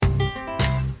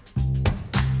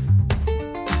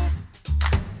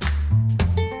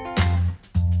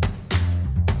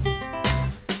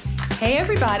Hey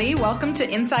everybody, welcome to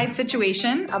Inside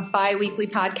Situation, a bi-weekly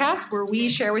podcast where we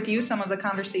share with you some of the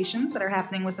conversations that are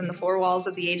happening within the four walls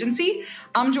of the agency.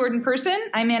 I'm Jordan Person.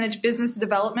 I manage business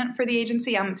development for the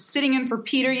agency. I'm sitting in for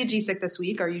Peter Yajicic this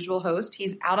week, our usual host.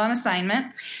 He's out on assignment.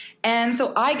 And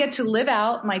so I get to live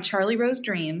out my Charlie Rose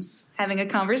dreams, having a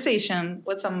conversation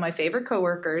with some of my favorite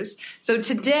coworkers. So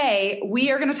today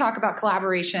we are going to talk about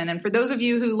collaboration. And for those of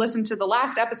you who listened to the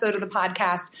last episode of the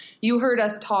podcast, you heard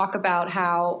us talk about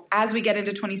how as we get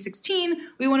into 2016,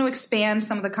 we want to expand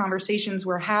some of the conversations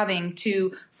we're having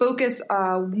to focus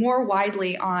more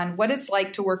widely on what it's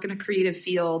like to work in a creative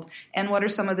field and what are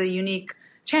some of the unique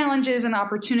challenges and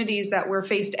opportunities that we're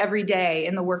faced every day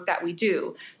in the work that we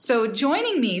do. So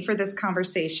joining me for this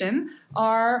conversation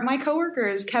are my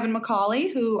coworkers, Kevin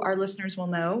McCauley, who our listeners will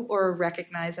know or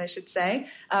recognize, I should say,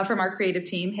 from our creative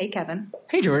team. Hey, Kevin.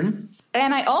 Hey, Jordan.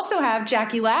 And I also have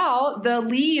Jackie Lau, the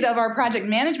lead of our project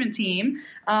management team,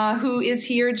 who is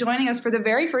here joining us for the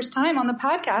very first time on the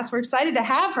podcast. We're excited to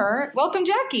have her. Welcome,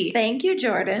 Jackie. Thank you,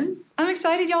 Jordan. I'm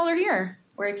excited y'all are here.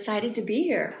 We're excited to be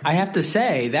here. I have to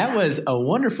say, that was a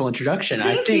wonderful introduction.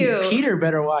 Thank I think you. Peter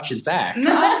better watch his back.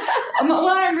 No,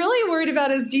 what I'm really worried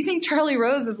about is, do you think Charlie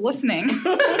Rose is listening?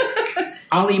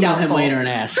 I'll email him later and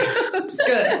ask.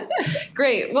 Good.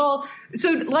 Great. Well,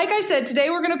 so like I said, today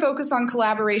we're going to focus on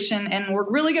collaboration, and we're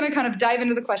really going to kind of dive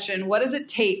into the question, what does it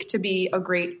take to be a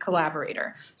great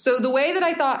collaborator? So the way that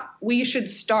I thought we should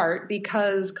start,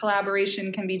 because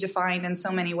collaboration can be defined in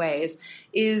so many ways,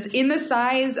 is in the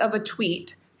size of a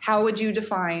tweet. How would you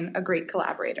define a great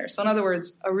collaborator? So in other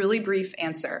words, a really brief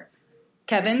answer.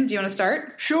 Kevin, do you want to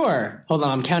start? Sure. Hold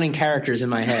on. I'm counting characters in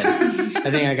my head.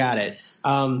 I think I got it.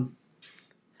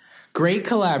 Great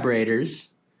collaborators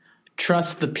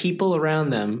trust the people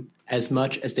around them as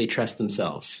much as they trust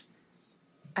themselves.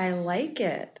 I like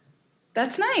it.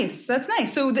 That's nice. That's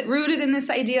nice. So rooted in this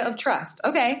idea of trust.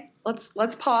 Okay,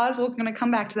 let's pause. We're going to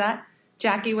come back to that.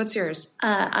 Jackie, what's yours?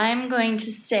 I'm going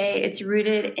to say it's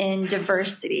rooted in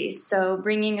diversity. So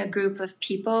bringing a group of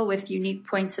people with unique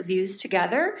points of views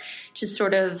together to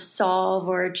sort of solve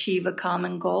or achieve a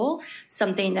common goal,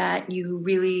 something that you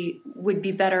really would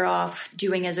be better off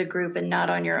doing as a group and not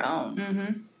on your own.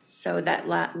 Mm-hmm. So that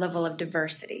level of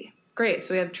diversity. Great.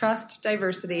 So we have trust,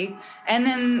 diversity. And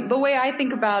then the way I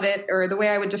think about it, or the way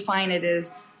I would define it,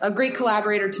 is a great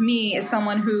collaborator to me is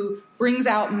someone who brings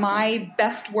out my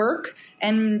best work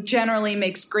and generally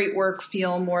makes great work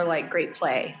feel more like great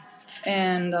play.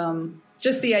 And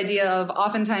just the idea of,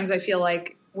 oftentimes I feel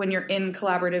like when you're in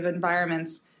collaborative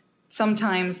environments,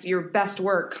 sometimes your best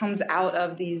work comes out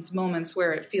of these moments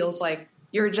where it feels like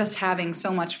you're just having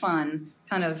so much fun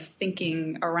kind of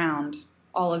thinking around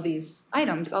all of these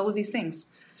items, all of these things.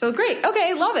 So great.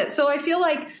 Okay, love it. So I feel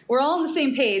like we're all on the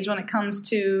same page when it comes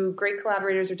to great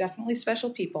collaborators are definitely special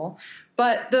people.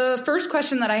 But the first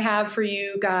question that I have for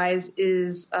you guys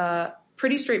is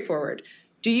pretty straightforward.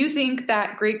 Do you think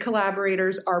that great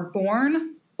collaborators are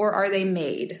born or are they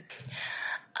made?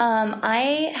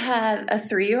 I have a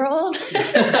 3-year-old, so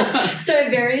I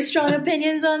have very strong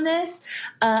opinions on this.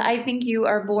 I think you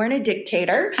are born a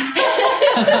dictator,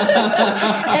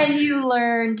 and you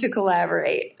learn to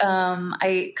collaborate.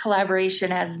 Collaboration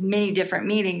has many different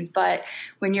meanings, but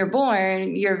when you're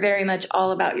born, you're very much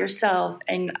all about yourself.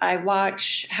 And I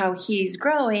watch how he's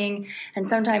growing, and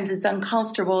sometimes it's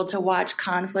uncomfortable to watch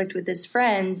conflict with his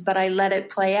friends, but I let it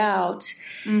play out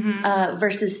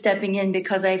versus stepping in,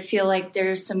 because I feel like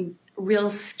there's some real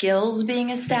skills being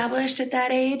established at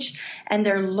that age, and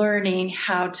they're learning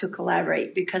how to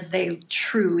collaborate because they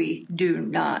truly do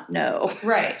not know.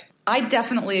 Right. I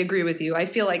definitely agree with you. I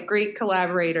feel like great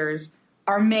collaborators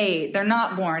are made. They're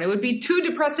not born. It would be too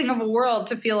depressing of a world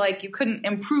to feel like you couldn't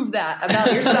improve that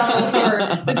about yourself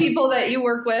or the people that you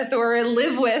work with or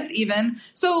live with even.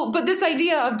 So, but this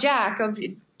idea of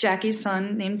Jackie's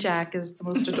son named Jack is the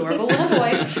most adorable little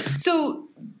boy. So,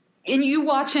 and you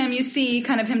watch him, you see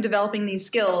kind of him developing these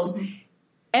skills.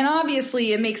 And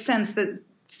obviously it makes sense that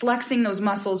flexing those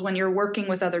muscles when you're working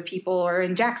with other people, or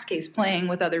in Jack's case, playing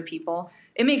with other people,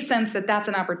 it makes sense that that's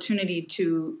an opportunity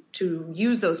to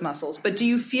use those muscles. But do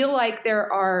you feel like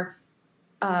there are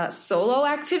solo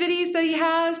activities that he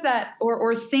has that,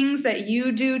 or things that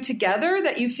you do together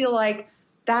that you feel like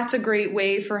that's a great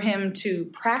way for him to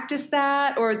practice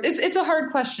that? Or it's a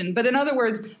hard question, but in other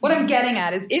words, what I'm getting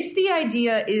at is, if the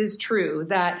idea is true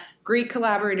that great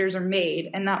collaborators are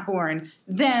made and not born,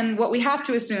 then what we have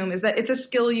to assume is that it's a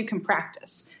skill you can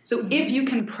practice. So if you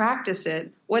can practice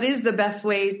it, what is the best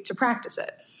way to practice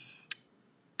it?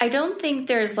 I don't think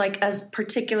there's like a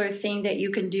particular thing that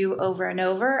you can do over and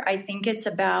over. I think it's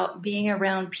about being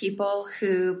around people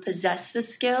who possess the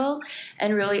skill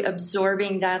and really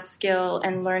absorbing that skill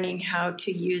and learning how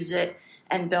to use it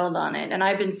and build on it. And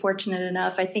I've been fortunate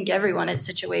enough, I think everyone in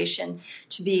Situation,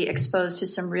 to be exposed to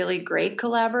some really great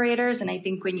collaborators. And I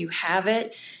think when you have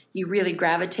it, you really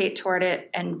gravitate toward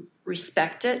it and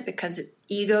respect it, because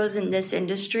egos in this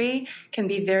industry can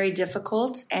be very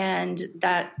difficult and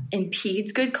that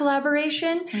impedes good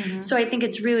collaboration. Mm-hmm. So I think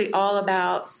it's really all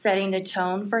about setting the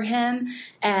tone for him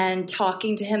and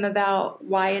talking to him about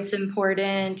why it's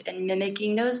important and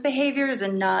mimicking those behaviors,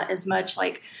 and not as much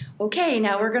like, okay,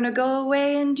 now we're going to go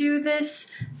away and do this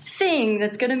thing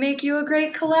that's going to make you a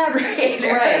great collaborator.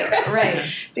 Right.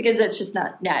 Because that's just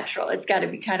not natural. It's got to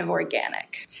be kind of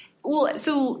organic. Well,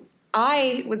 so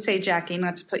I would say, Jackie,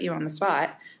 not to put you on the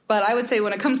spot, but I would say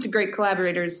when it comes to great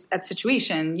collaborators at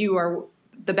Situation, you are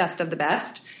the best of the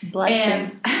best.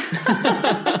 Blushing.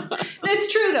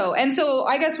 It's true, though. And so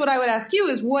I guess what I would ask you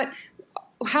is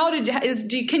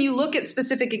can you look at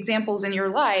specific examples in your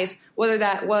life, whether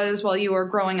that was while you were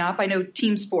growing up? I know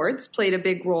team sports played a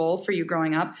big role for you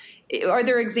growing up. Are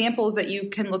there examples that you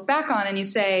can look back on and you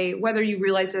say, whether you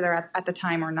realized it at the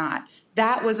time or not,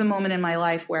 that was a moment in my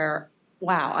life where,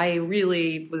 wow, I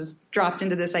really was dropped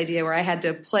into this idea where I had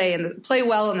to play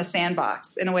well in the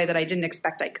sandbox in a way that I didn't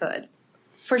expect I could?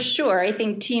 For sure. I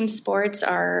think team sports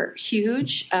are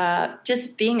huge.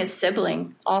 Just being a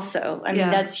sibling also. I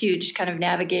mean, that's huge, kind of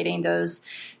navigating those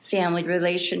family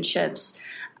relationships.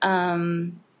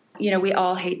 We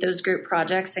all hate those group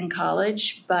projects in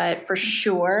college, but for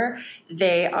sure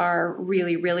they are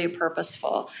really, really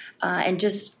purposeful. And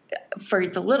just for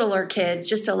the littler kids,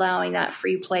 just allowing that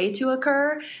free play to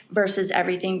occur versus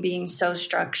everything being so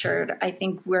structured. I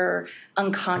think we're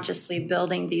unconsciously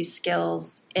building these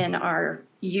skills in our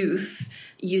youth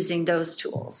using those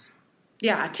tools.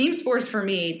 Yeah, team sports for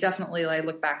me, definitely I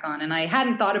look back on, and I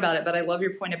hadn't thought about it, but I love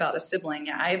your point about a sibling.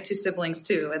 Yeah, I have 2 siblings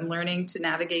too, and learning to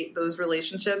navigate those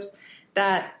relationships,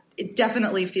 that it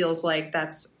definitely feels like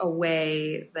that's a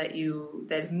way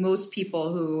that most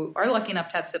people who are lucky enough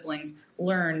to have siblings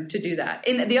learn to do that.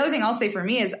 And the other thing I'll say for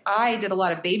me is I did a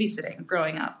lot of babysitting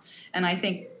growing up, and I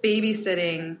think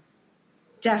babysitting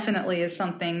definitely is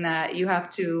something that you have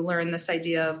to learn, this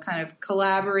idea of kind of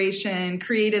collaboration,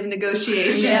 creative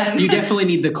negotiation. Yeah. You definitely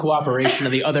need the cooperation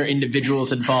of the other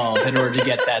individuals involved in order to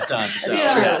get that done. So.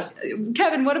 Yeah.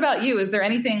 Kevin, what about you? Is there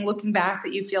anything looking back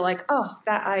that you feel like,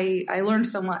 that I learned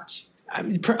so much? I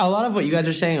mean, a lot of what you guys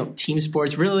are saying, team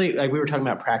sports, really, like we were talking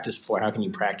about practice before. How can you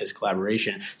practice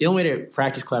collaboration? The only way to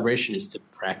practice collaboration is to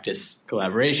practice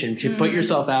collaboration, to put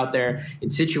yourself out there in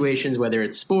situations, whether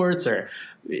it's sports or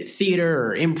theater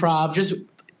or improv, just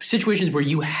situations where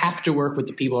you have to work with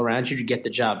the people around you to get the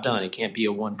job done. It can't be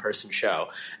a one-person show.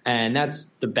 And that's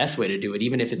the best way to do it,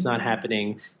 even if it's not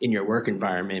happening in your work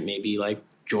environment. Maybe like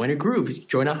join a group,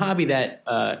 join a hobby that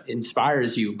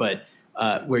inspires you, but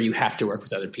where you have to work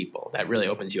with other people. That really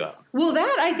opens you up. Well,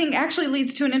 that I think actually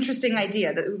leads to an interesting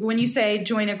idea. That when you say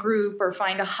join a group or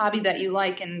find a hobby that you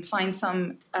like and find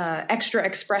some extra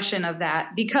expression of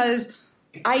that, because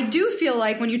I do feel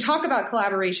like when you talk about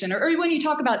collaboration or when you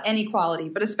talk about any quality,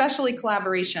 but especially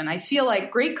collaboration, I feel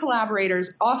like great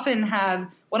collaborators often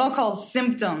have what I'll call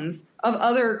symptoms of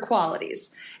other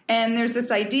qualities. And there's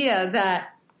this idea that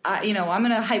I'm going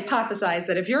to hypothesize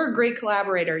that if you're a great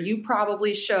collaborator, you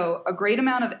probably show a great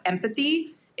amount of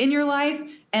empathy in your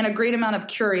life and a great amount of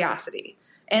curiosity.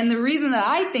 And the reason that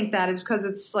I think that is because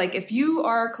it's like if you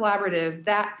are collaborative,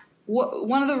 that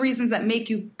one of the reasons that make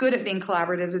you good at being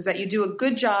collaborative is that you do a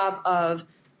good job of,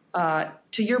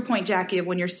 to your point, Jackie, of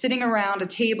when you're sitting around a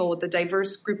table with a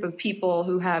diverse group of people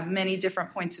who have many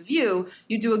different points of view,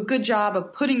 you do a good job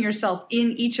of putting yourself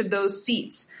in each of those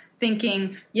seats,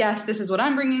 thinking, yes, this is what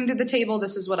I'm bringing to the table,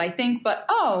 this is what I think, but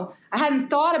I hadn't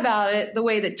thought about it the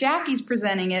way that Jackie's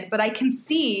presenting it, but I can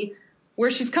see where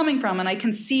she's coming from, and I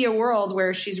can see a world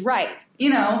where she's right,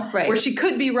 right. Where she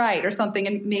could be right or something,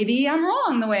 and maybe I'm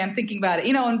wrong the way I'm thinking about it,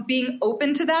 and being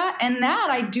open to that, and that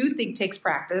I do think takes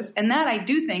practice, and that I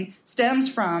do think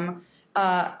stems from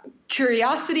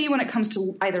curiosity when it comes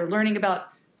to either learning about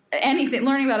anything,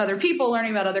 learning about other people,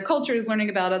 learning about other cultures, learning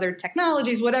about other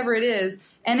technologies, whatever it is,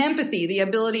 and empathy, the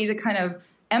ability to kind of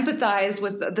empathize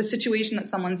with the situation that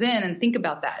someone's in and think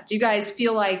about that. Do you guys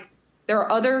feel like there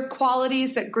are other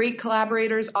qualities that great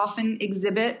collaborators often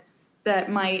exhibit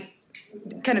that might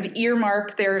kind of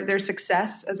earmark their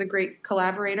success as a great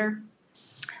collaborator?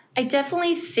 I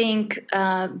definitely think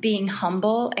being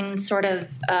humble and sort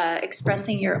of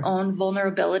expressing your own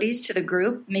vulnerabilities to the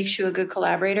group makes you a good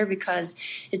collaborator, because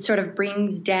it sort of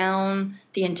brings down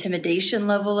the intimidation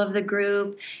level of the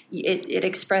group. It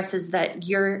expresses that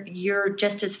you're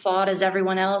just as flawed as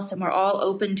everyone else, and we're all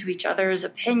open to each other's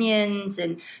opinions,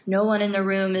 and no one in the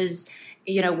room is,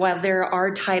 while there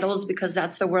are titles, because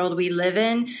that's the world we live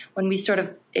in, when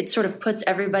it sort of puts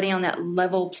everybody on that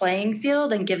level playing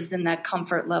field and gives them that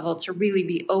comfort level to really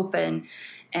be open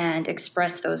and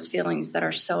express those feelings that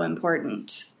are so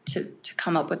important to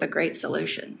come up with a great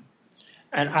solution.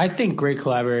 And I think great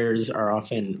collaborators are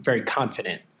often very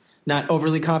confident. Not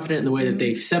overly confident in the way that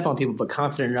they step on people, but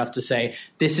confident enough to say,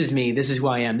 this is me, this is who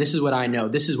I am, this is what I know,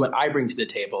 this is what I bring to the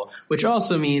table, which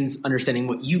also means understanding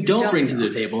what you don't bring to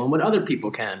the table and what other people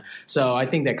can. So I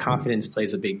think that confidence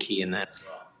plays a big key in that as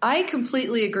well. I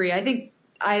completely agree. I think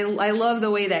I love the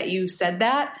way that you said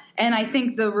that. And I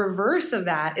think the reverse of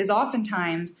that is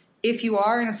oftentimes if you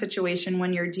are in a situation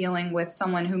when you're dealing with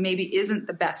someone who maybe isn't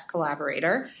the best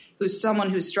collaborator, who's someone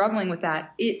who's struggling with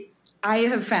that, I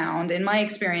have found, in my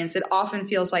experience, it often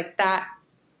feels like that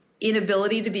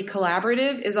inability to be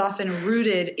collaborative is often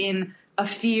rooted in a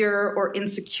fear or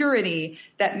insecurity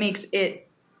that makes it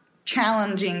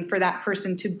challenging for that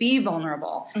person to be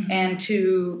vulnerable and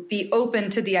to be open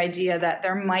to the idea that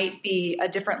there might be a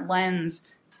different lens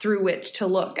through which to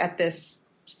look at this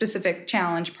specific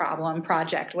challenge, problem,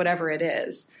 project, whatever it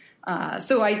is.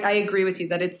 So I agree with you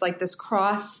that it's like this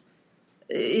cross.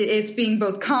 It's being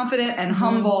both confident and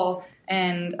humble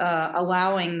and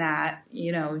allowing that,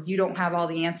 you don't have all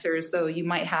the answers, though you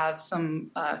might have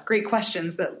some great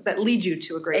questions that lead you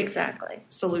to a great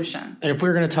solution. And if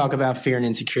we're going to talk about fear and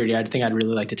insecurity, I think I'd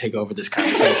really like to take over this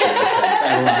conversation because I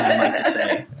have a lot I'd like to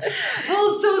say.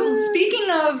 Well, so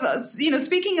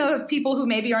speaking of people who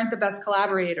maybe aren't the best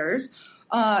collaborators,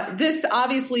 this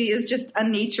obviously is just a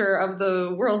nature of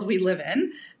the world we live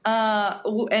in.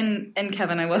 And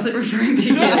Kevin, I wasn't referring to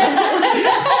you.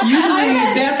 Usually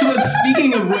that's what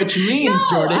speaking of which means,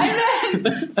 Jordan. I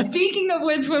meant speaking of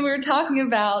which, when we were talking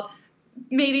about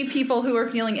maybe people who are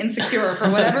feeling insecure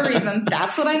for whatever reason,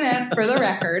 that's what I meant, for the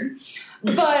record.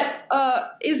 But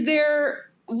is there...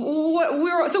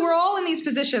 we're all in these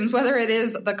positions, whether it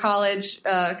is the college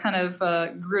kind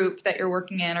of group that you're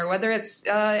working in, or whether it's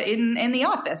in the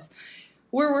office,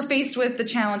 where we're faced with the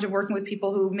challenge of working with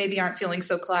people who maybe aren't feeling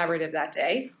so collaborative that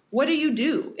day. What do you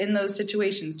do in those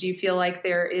situations? Do you feel like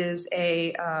there is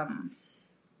there's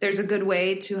a good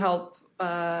way to help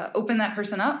open that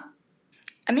person up?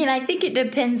 I mean, I think it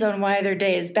depends on why their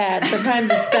day is bad.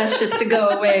 Sometimes it's best just to go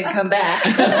away and come back.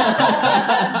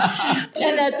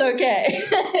 And that's okay.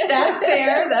 That's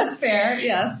fair,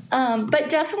 yes. But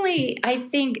definitely, I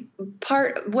think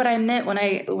what I meant when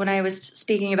I was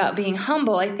speaking about being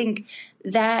humble, I think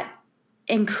that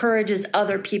encourages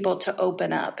other people to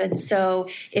open up. And so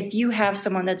if you have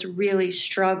someone that's really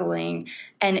struggling,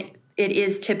 and it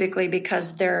is typically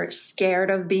because they're scared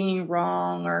of being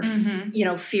wrong or,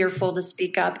 fearful to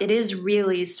speak up, it is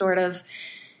really sort of,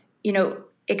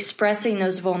 expressing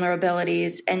those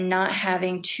vulnerabilities and not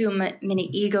having too many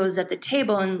egos at the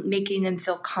table and making them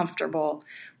feel comfortable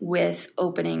with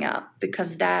opening up,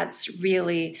 because that's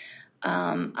really,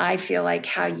 I feel like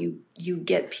how you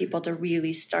get people to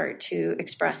really start to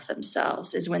express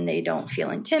themselves is when they don't feel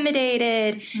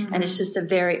intimidated, and it's just a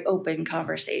very open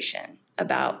conversation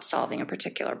about solving a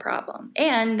particular problem.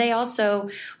 And they also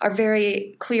are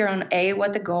very clear on A,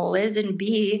 what the goal is, and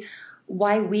B,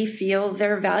 why we feel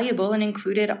they're valuable and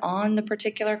included on the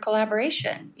particular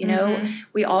collaboration.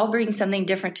 We all bring something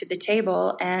different to the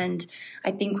table. And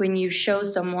I think when you show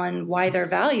someone why they're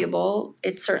valuable,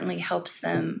 it certainly helps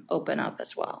them open up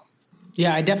as well.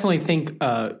 Yeah, I definitely think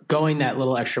going that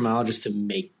little extra mile just to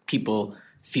make people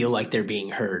feel like they're being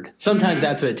heard. Sometimes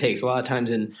that's what it takes. A lot of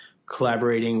times in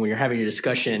collaborating, when you're having a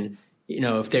discussion,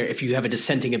 if you have a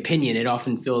dissenting opinion, it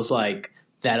often feels like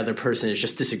that other person is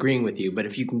just disagreeing with you. But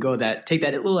if you can take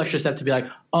that little extra step to be like,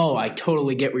 oh, I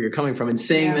totally get where you're coming from, and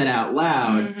saying that out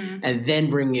loud, and then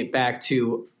bringing it back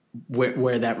to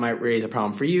where that might raise a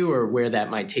problem for you or where that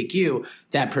might take you,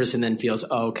 that person then feels,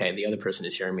 oh, okay, the other person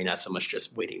is hearing me, not so much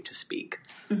just waiting to speak.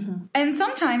 And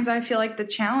sometimes I feel like the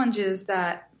challenge is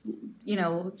that,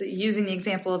 using the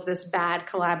example of this bad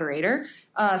collaborator,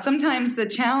 sometimes the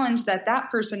challenge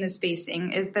that person is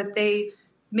facing is that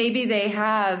they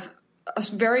have a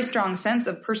very strong sense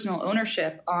of personal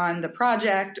ownership on the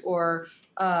project or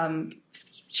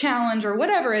challenge or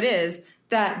whatever it is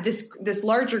that this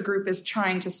larger group is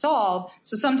trying to solve.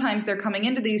 So sometimes they're coming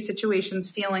into these situations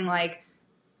feeling like,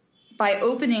 by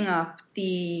opening up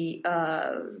the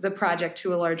project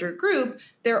to a larger group,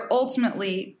 they're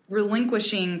ultimately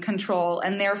relinquishing control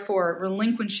and therefore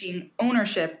relinquishing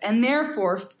ownership and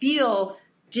therefore feel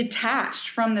detached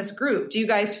from this group. Do you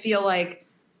guys feel like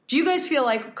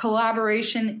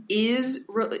collaboration is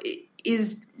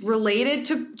related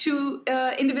to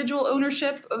individual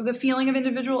ownership, of the feeling of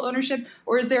individual ownership,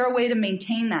 or is there a way to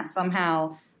maintain that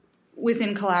somehow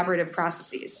within collaborative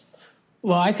processes?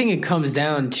 Well, I think it comes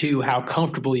down to how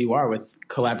comfortable you are with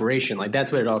collaboration. Like,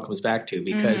 that's what it all comes back to,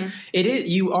 because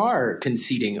you are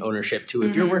conceding ownership to.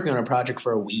 If you're working on a project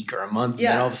for a week or a month, and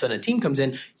then all of a sudden a team comes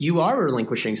in, you are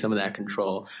relinquishing some of that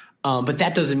control. But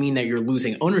that doesn't mean that you're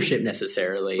losing ownership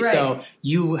necessarily. Right. So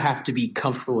you have to be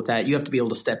comfortable with that. You have to be able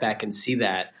to step back and see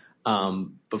that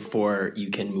before you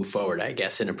can move forward, I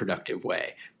guess, in a productive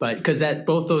way. But because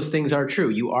both those things are true.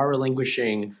 You are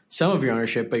relinquishing some of your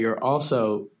ownership, but you're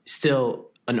also still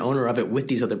an owner of it with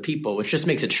these other people, which just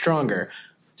makes it stronger.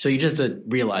 So you just have to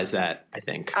realize that, I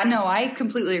think. No, I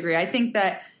completely agree. I think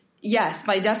that, yes,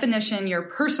 by definition, your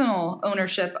personal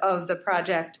ownership of the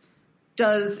project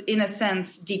does, in a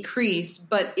sense, decrease,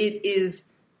 but it is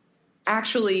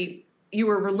actually, you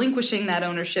are relinquishing that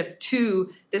ownership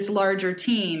to this larger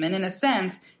team. And in a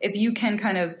sense, if you can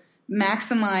kind of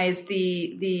maximize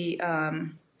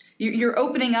you're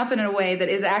opening up in a way that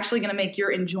is actually going to make your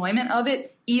enjoyment of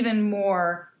it even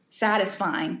more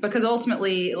satisfying, because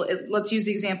ultimately, let's use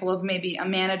the example of maybe a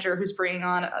manager who's bringing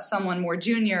on someone more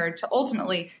junior to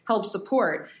ultimately help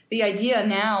support. The idea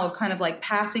now of kind of like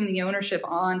passing the ownership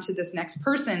on to this next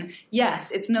person,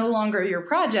 yes, it's no longer your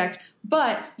project,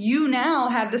 but you now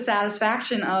have the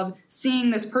satisfaction of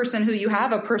seeing this person who you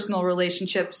have a personal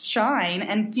relationship shine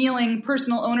and feeling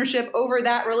personal ownership over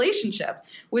that relationship,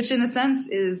 which in a sense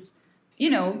is,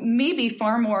 maybe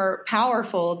far more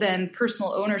powerful than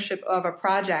personal ownership of a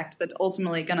project that's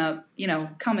ultimately going to,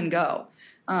 come and go.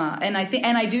 And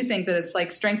I do think that it's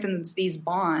like strengthens these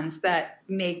bonds that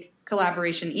make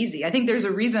collaboration easy. I think there's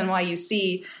a reason why you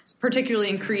see,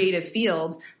 particularly in creative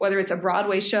fields, whether it's a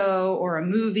Broadway show or a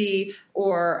movie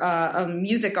or a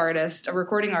music artist, a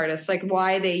recording artist, like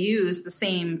why they use the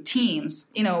same teams,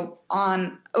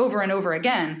 on over and over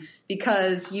again,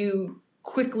 because you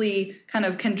quickly kind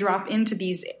of can drop into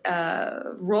these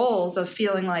roles of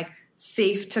feeling like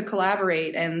safe to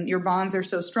collaborate, and your bonds are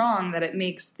so strong that it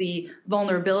makes the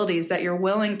vulnerabilities that you're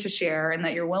willing to share and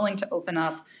that you're willing to open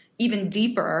up even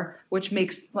deeper, which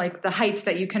makes like the heights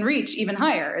that you can reach even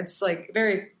higher. It's like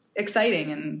very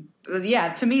exciting. And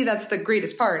to me, that's the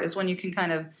greatest part, is when you can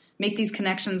kind of make these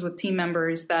connections with team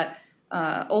members that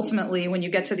ultimately, when you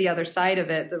get to the other side of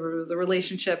it, the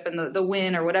relationship and the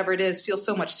win or whatever it is feels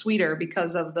so much sweeter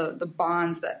because of the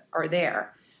bonds that are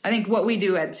there. I think what we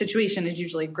do at Situation is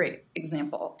usually a great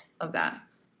example of that.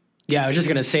 Yeah, I was just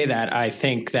going to say that. I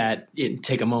think that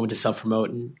take a moment to self-promote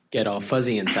and get all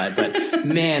fuzzy inside. But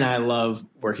man, I love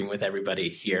working with everybody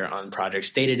here on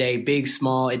projects day to day, big,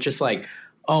 small. It's just like,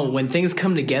 when things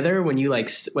come together, when you like,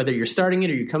 whether you're starting it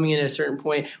or you're coming in at a certain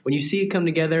point, when you see it come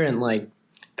together and like,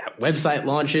 that website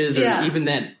launches or even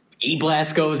that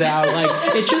e-blast goes out, like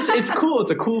it's cool.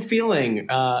 It's a cool feeling.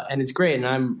 And it's great.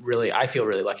 And I feel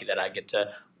really lucky that I get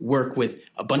to work with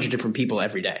a bunch of different people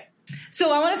every day.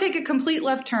 So I want to take a complete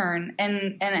left turn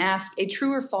and ask a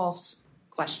true or false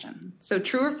question. So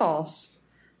true or false,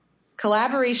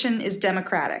 collaboration is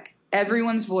democratic.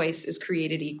 Everyone's voice is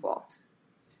created equal.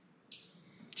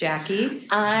 Jackie?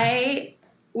 I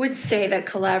would say that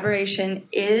collaboration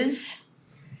is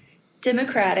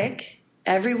democratic.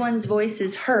 Everyone's voice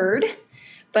is heard,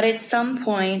 but at some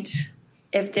point,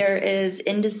 if there is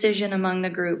indecision among the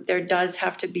group, there does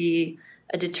have to be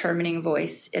a determining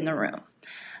voice in the room.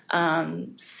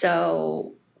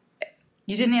 So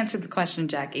you didn't answer the question,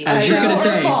 Jackie. I was just going to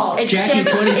say, it's Jackie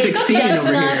just, 2016 it's just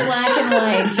over not here. Black and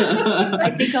white.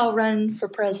 I think I'll run for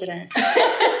president.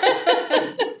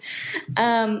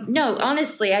 No,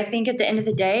 honestly, I think at the end of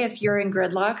the day, if you're in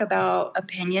gridlock about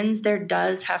opinions, there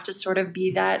does have to sort of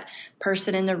be that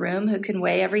person in the room who can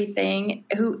weigh everything,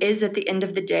 who is at the end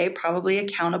of the day probably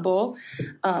accountable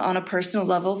on a personal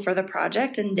level for the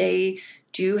project. And they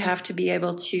do have to be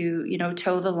able to,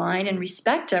 toe the line and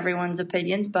respect everyone's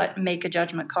opinions, but make a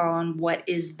judgment call on what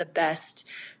is the best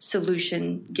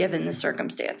solution given the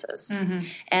circumstances. Mm-hmm.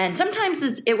 And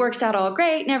sometimes it works out all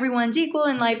great and everyone's equal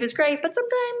and life is great, but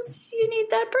sometimes you need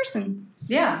that person.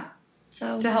 Yeah.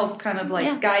 So to help kind of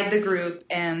guide the group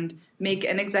and make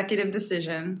an executive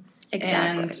decision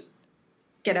and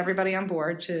get everybody on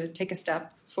board to take a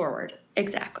step forward.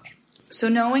 Exactly. So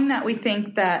knowing that we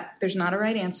think that there's not a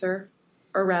right answer,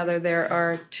 or rather there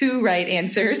are two right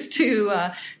answers to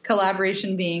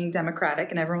collaboration being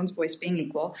democratic and everyone's voice being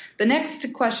equal. The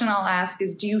next question I'll ask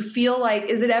is, do you feel like,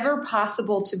 is it ever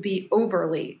possible to be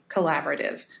overly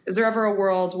collaborative? Is there ever a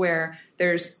world where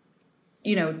there's,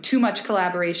 too much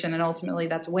collaboration and ultimately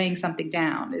that's weighing something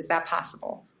down? Is that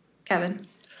possible? Kevin?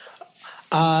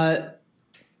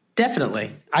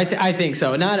 Definitely. I think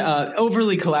so. Not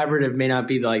overly collaborative may not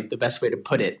be the best way to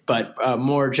put it, but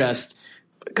more just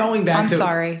going back I'm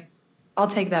sorry. I'll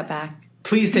take that back.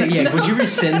 Please take, yeah. No. Would you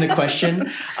rescind the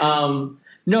question?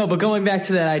 No, but going back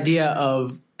to that idea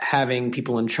of having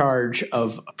people in charge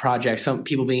of a project, some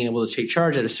people being able to take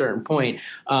charge at a certain point.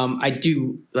 I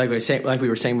do, like we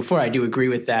were saying before, I do agree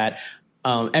with that.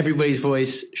 Everybody's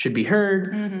voice should be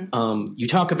heard. Mm-hmm. You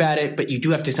talk about it, but you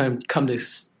do have to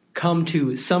come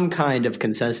to some kind of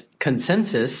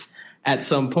consensus at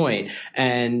some point.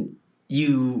 And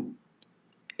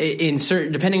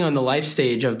depending on the life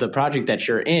stage of the project that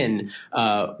you're in,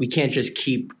 we can't just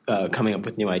keep coming up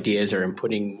with new ideas or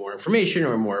inputting more information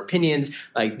or more opinions.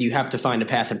 Like, you have to find a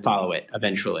path and follow it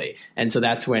eventually. And so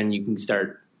that's when you can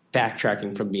start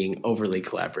backtracking from being overly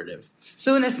collaborative.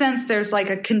 So in a sense, there's like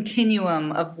a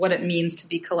continuum of what it means to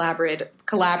be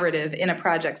collaborative in a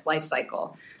project's life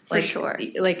cycle. For sure.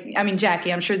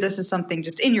 Jackie, I'm sure this is something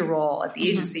just in your role at the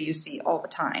agency you see all the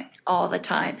time. All the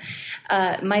time.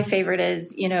 My favorite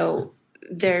is,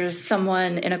 there's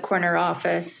someone in a corner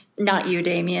office, not you,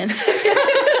 Damien,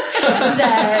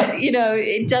 that,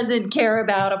 it doesn't care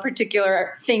about a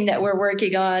particular thing that we're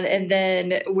working on. And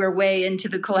then we're way into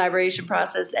the collaboration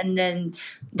process. And then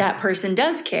that person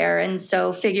does care. And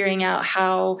so figuring out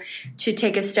how to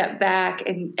take a step back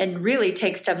and really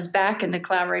take steps back in the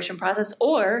collaboration process,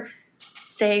 or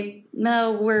say,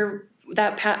 no,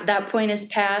 that point is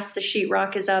past, the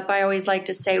sheetrock is up. I always like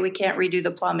to say we can't redo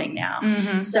the plumbing now.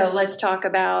 Mm-hmm. So let's talk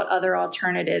about other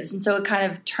alternatives. And so it kind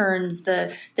of turns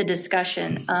the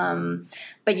discussion.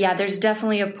 But yeah, there's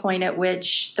definitely a point at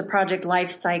which the project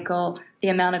life cycle, the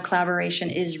amount of collaboration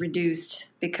is reduced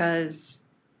because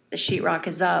the sheetrock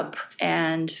is up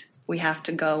and we have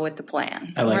to go with the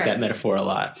plan. I like that metaphor a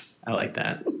lot. I like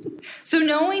that. So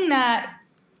knowing that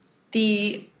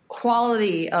the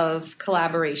quality of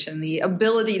collaboration, the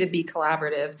ability to be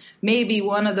collaborative, may be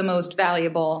one of the most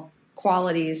valuable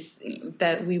qualities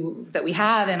that we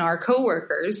have in our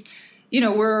coworkers.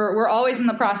 We're always in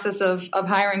the process of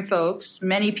hiring folks.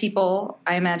 Many people,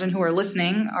 I imagine, who are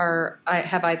listening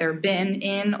have either been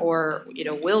in or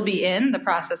will be in the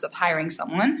process of hiring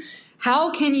someone.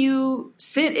 How can you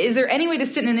is there any way to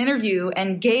sit in an interview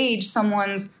and gauge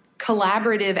someone's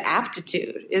collaborative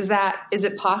aptitude? Is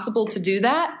it possible to do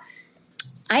that?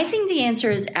 I think the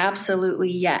answer is absolutely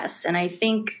yes. And I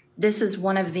think this is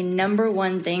one of the number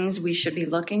one things we should be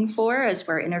looking for as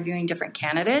we're interviewing different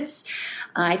candidates.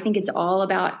 I think it's all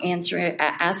about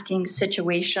asking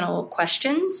situational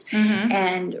questions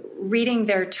and reading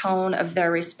their tone of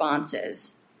their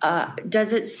responses.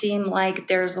 Does it seem like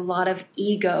there's a lot of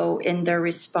ego in their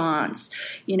response?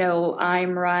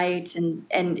 I'm right. And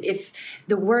if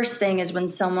the worst thing is when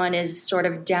someone is sort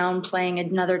of downplaying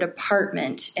another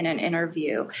department in an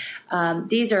interview,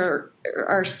 these are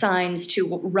signs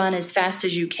to run as fast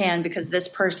as you can, because this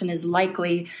person is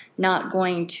likely not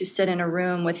going to sit in a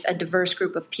room with a diverse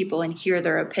group of people and hear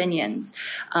their opinions.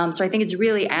 So I think it's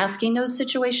really asking those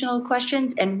situational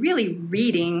questions and really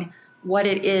reading what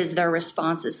it is their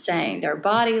response is saying, their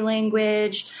body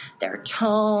language, their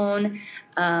tone,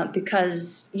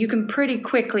 because you can pretty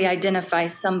quickly identify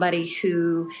somebody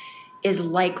who is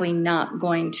likely not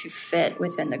going to fit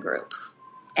within the group.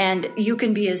 And you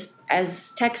can be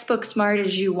as textbook smart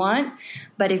as you want,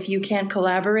 but if you can't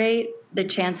collaborate, the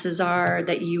chances are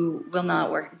that you will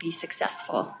not be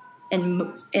successful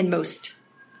in most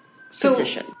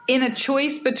positions. So in a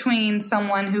choice between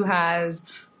someone who has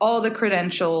all the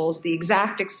credentials, the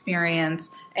exact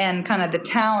experience, and kind of the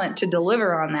talent to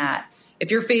deliver on that, if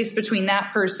you're faced between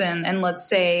that person and, let's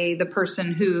say, the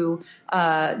person who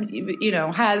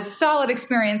has solid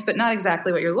experience but not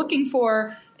exactly what you're looking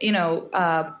for,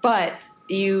 but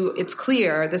it's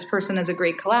clear this person is a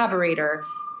great collaborator,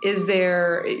 is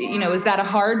that a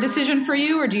hard decision for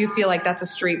you, or do you feel like that's a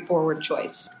straightforward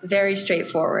choice? Very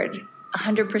straightforward.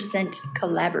 100%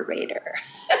 collaborator.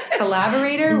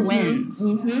 Collaborator wins.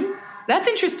 Mm-hmm. That's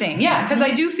interesting. Yeah, because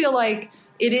I do feel like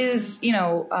it is,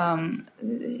 in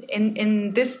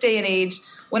this day and age,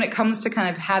 when it comes to kind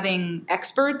of having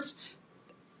experts,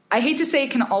 I hate to say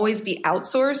it can always be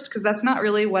outsourced, because that's not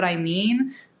really what I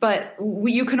mean, but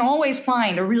you can always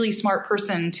find a really smart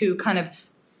person to kind of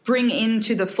bring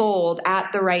into the fold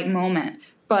at the right moment.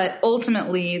 But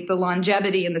ultimately, the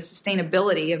longevity and the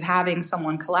sustainability of having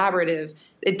someone collaborative,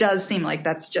 it does seem like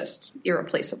that's just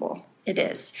irreplaceable. It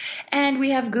is. And we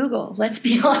have Google, let's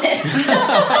be honest.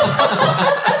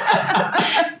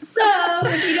 So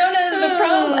if you don't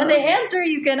know the answer,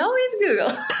 you can always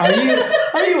Google.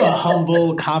 Are you a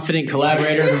humble, confident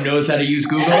collaborator who knows how to use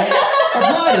Google?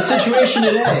 Apply the situation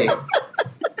today.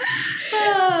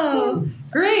 Oh,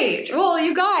 great. Well,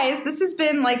 you guys, this has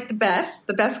been like the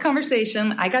best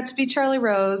conversation. I got to be Charlie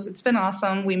Rose. It's been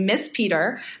awesome. We miss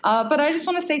Peter. But I just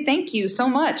want to say thank you so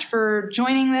much for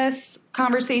joining this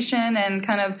conversation and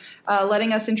kind of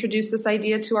letting us introduce this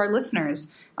idea to our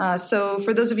listeners. So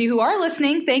for those of you who are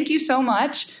listening, thank you so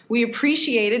much. We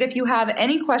appreciate it. If you have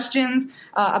any questions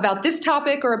about this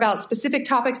topic or about specific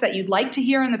topics that you'd like to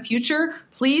hear in the future,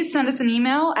 please send us an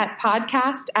email at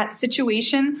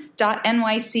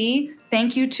podcast@situation.nyc.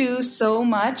 Thank you two so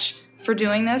much for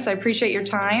doing this. I appreciate your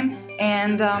time,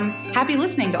 and happy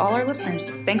listening to all our listeners.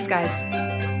 Thanks, guys.